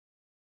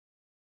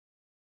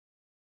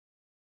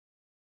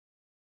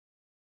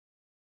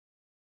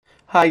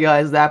Hi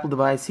guys, the Apple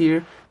device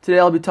here. Today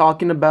I'll be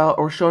talking about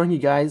or showing you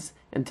guys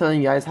and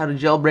telling you guys how to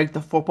jailbreak the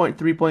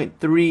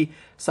 4.3.3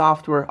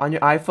 software on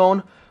your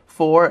iPhone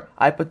 4,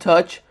 iPod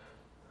Touch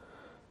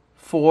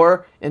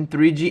 4, and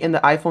 3G, and the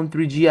iPhone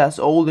 3GS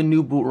old and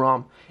new boot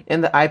ROM,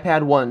 and the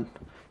iPad 1.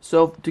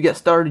 So to get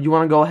started, you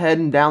want to go ahead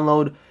and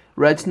download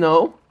Red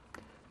Snow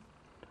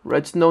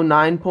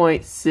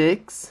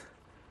 9.6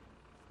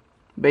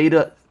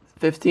 Beta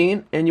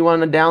 15, and you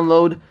want to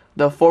download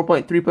the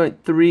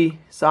 4.3.3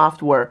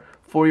 software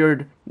for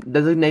your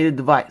designated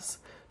device.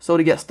 So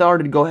to get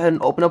started, go ahead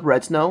and open up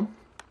Red Snow.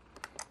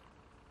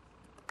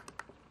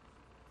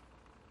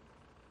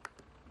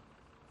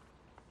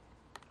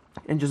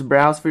 And just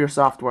browse for your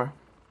software.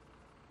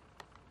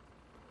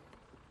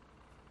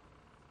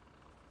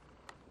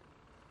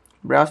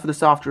 Browse for the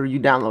software you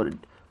downloaded,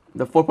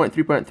 the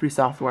 4.3.3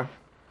 software.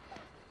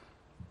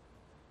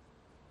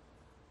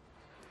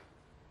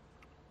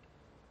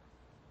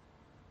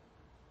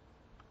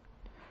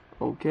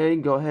 Okay,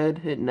 go ahead,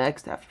 hit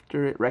next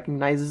after it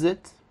recognizes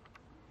it.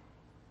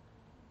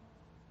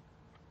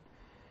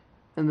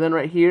 And then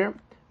right here,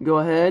 go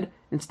ahead,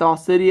 install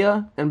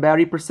Cydia and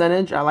battery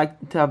percentage. I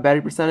like to have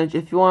battery percentage.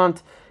 If you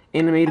want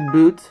animated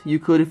boot, you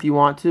could if you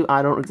want to.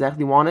 I don't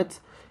exactly want it.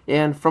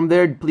 And from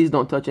there, please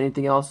don't touch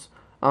anything else.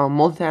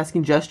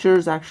 Multitasking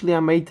gestures, actually I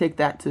may take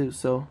that too.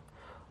 So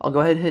I'll go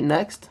ahead and hit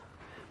next.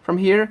 From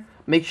here,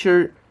 make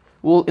sure,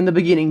 well, in the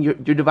beginning, your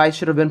device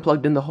should have been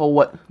plugged in the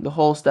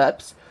whole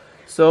steps.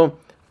 So,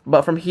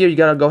 but from here, you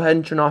gotta go ahead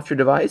and turn off your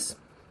device.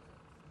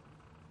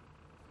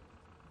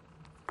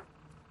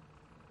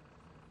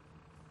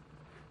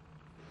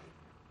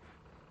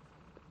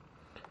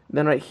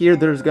 Then right here,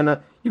 you're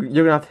gonna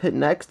have to hit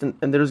next, and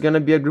there's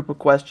gonna be a group of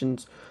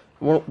questions.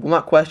 Well,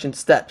 not questions,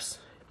 steps.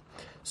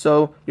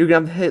 So you're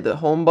gonna have to hit the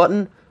home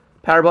button,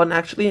 power button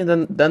actually,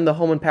 and then the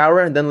home and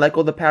power, and then let go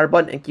of the power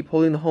button and keep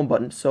holding the home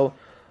button. So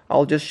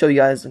I'll just show you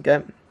guys,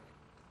 okay?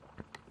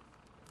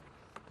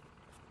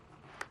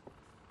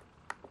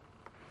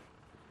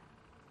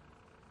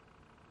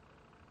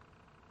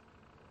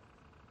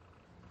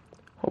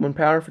 Home and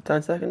power for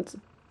 10 seconds.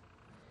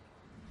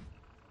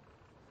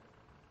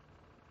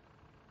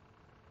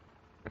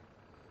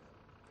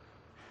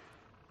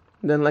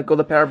 Then let go of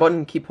the power button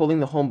and keep holding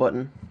the home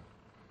button.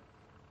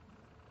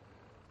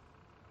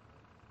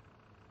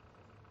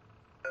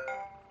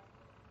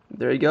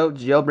 There you go,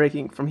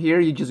 jailbreaking. From here,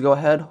 you just go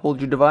ahead, hold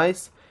your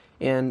device,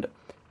 and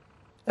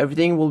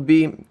everything will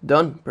be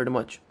done pretty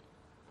much.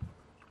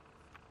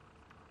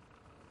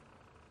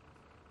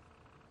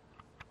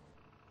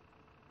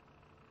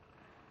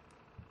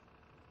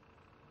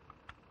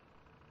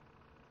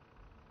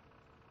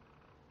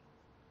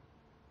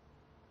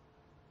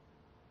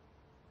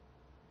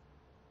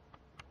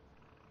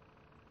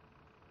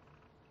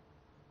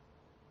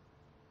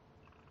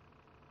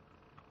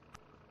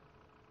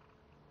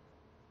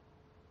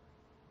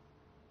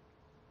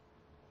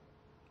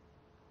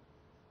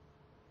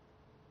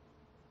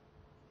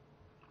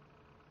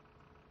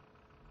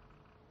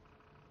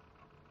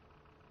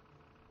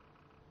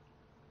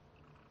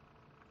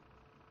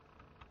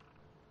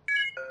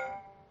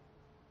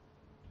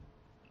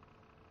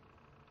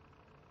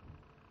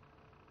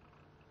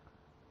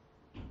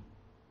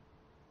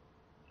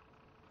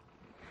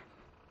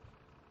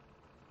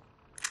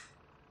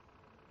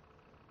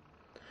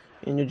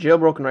 And you're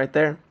jailbroken right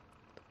there.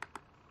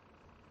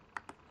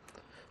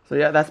 So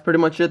yeah, that's pretty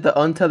much it, the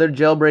untethered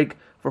jailbreak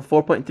for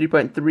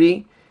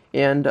 4.3.3,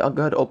 and I'll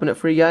go ahead and open it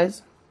for you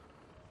guys.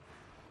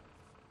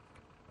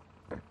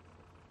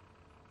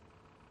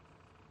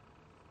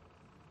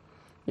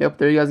 Yep,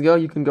 there you guys go.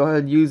 You can go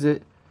ahead and use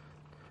it.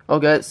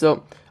 Okay,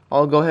 so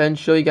I'll go ahead and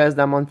show you guys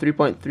that I'm on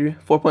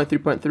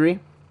 4.3.3.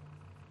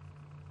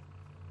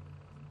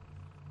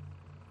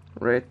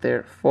 Right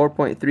there,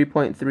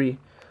 4.3.3.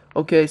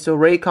 Okay, so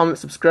rate, comment,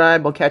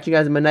 subscribe. I'll catch you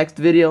guys in my next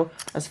video.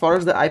 As far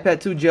as the iPad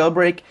 2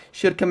 jailbreak,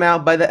 should come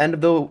out by the end of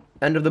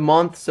the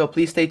month, so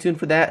please stay tuned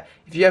for that.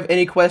 If you have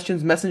any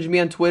questions, message me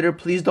on Twitter.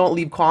 Please don't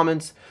leave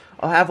comments.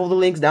 I'll have all the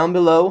links down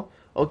below.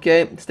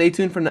 Okay, stay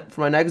tuned for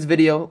my next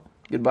video.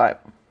 Goodbye.